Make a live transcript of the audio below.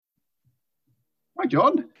Hi,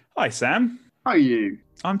 John. Hi, Sam. How are you?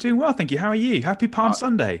 I'm doing well, thank you. How are you? Happy Palm Uh,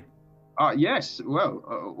 Sunday. yes, well,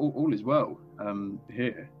 all is well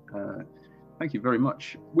here. Thank you very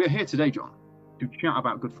much. We're here today, John, to chat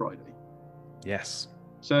about Good Friday. Yes.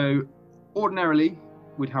 So, ordinarily,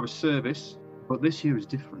 we'd have a service, but this year is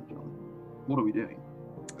different, John. What are we doing?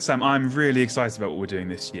 Sam, I'm really excited about what we're doing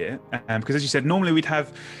this year because, as you said, normally we'd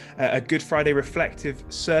have a Good Friday reflective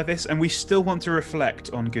service, and we still want to reflect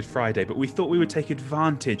on Good Friday, but we thought we would take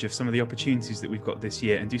advantage of some of the opportunities that we've got this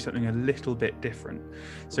year and do something a little bit different.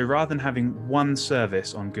 So rather than having one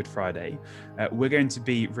service on Good Friday, we're going to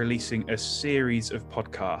be releasing a series of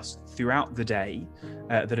podcasts throughout the day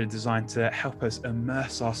that are designed to help us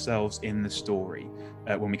immerse ourselves in the story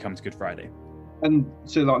when we come to Good Friday. And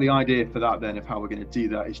so, like, the idea for that, then, of how we're going to do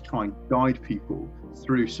that is try and guide people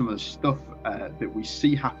through some of the stuff that we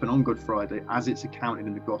see happen on Good Friday as it's accounted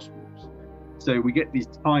in the Gospels. So we get these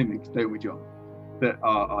timings, don't we, John, that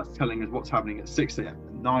are telling us what's happening at 6 a.m.,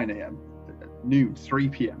 9 a.m., noon, 3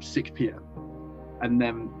 p.m., 6 p.m. And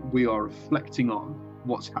then we are reflecting on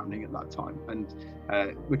what's happening at that time. And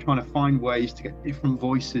we're trying to find ways to get different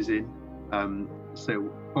voices in.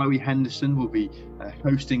 So Chloe Henderson will be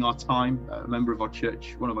hosting our time, a member of our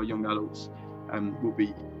church, one of our young adults, will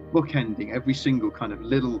be bookending every single kind of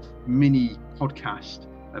little mini podcast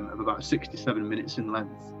of about 6 to 7 minutes in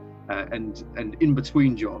length. And in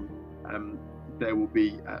between, John, there will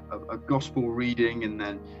be a gospel reading and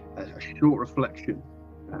then a short reflection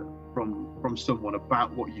from someone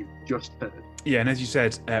about what you've just heard. Yeah, and as you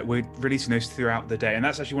said, we're releasing those throughout the day, and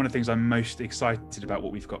that's actually one of the things I'm most excited about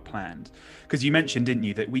what we've got planned. Because you mentioned, didn't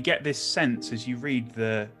you, that we get this sense as you read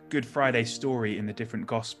the Good Friday story in the different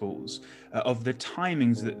Gospels of the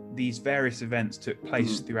timings that these various events took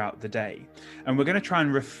place throughout the day. And we're going to try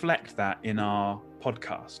and reflect that in our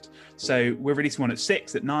podcast. So we're releasing one at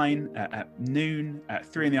 6, at 9, at noon, at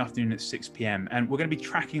 3 in the afternoon, at 6 p.m. And we're going to be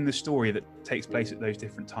tracking the story that takes place at those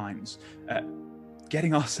different times.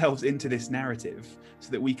 Getting ourselves into this narrative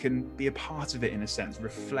so that we can be a part of it, in a sense,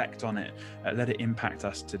 reflect on it, let it impact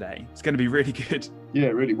us today. It's going to be really good. Yeah,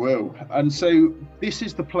 really will. And so this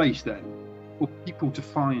is the place then for people to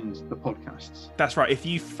find the podcasts. That's right. If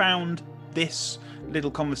you found this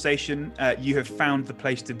little conversation, you have found the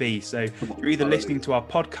place to be. So you're either listening to our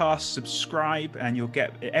podcast, subscribe, and you'll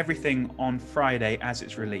get everything on Friday as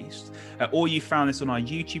it's released, or you found this on our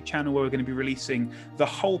YouTube channel where we're going to be releasing the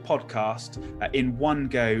whole podcast in one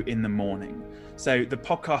go in the morning. So the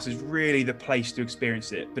podcast is really the place to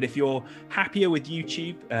experience it. But if you're happier with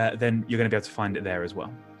YouTube, then you're going to be able to find it there as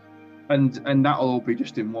well. And that'll all be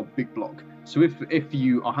just in one big block. So if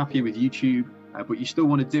you are happy with YouTube, but you still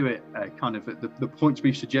want to do it kind of at the points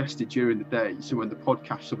we've suggested during the day, so when the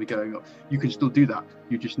podcasts will be going up, you can still do that.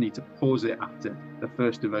 You just need to pause it after the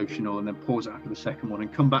first devotional and then pause it after the second one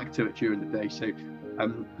and come back to it during the day. So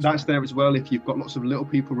that's there as well. If you've got lots of little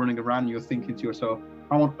people running around, you're thinking to yourself,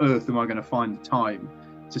 how on earth am I going to find the time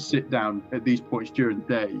to sit down at these points during the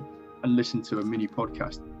day and listen to a mini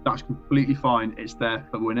podcast? That's completely fine. It's there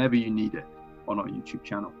for whenever you need it on our YouTube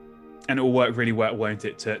channel. And it will work really well, won't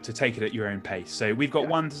it, to take it at your own pace. So we've got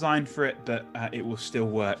one design for it, but it will still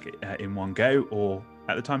work in one go, or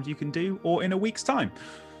at the times you can do, or in a week's time.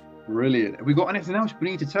 Brilliant. Have we got anything else we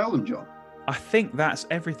need to tell them, John? I think that's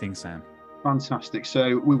everything, Sam. Fantastic.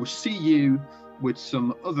 So we will see you with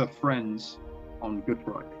some other friends on Good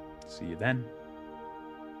Friday. See you then.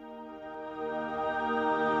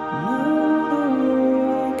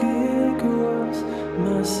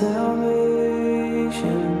 My salvation.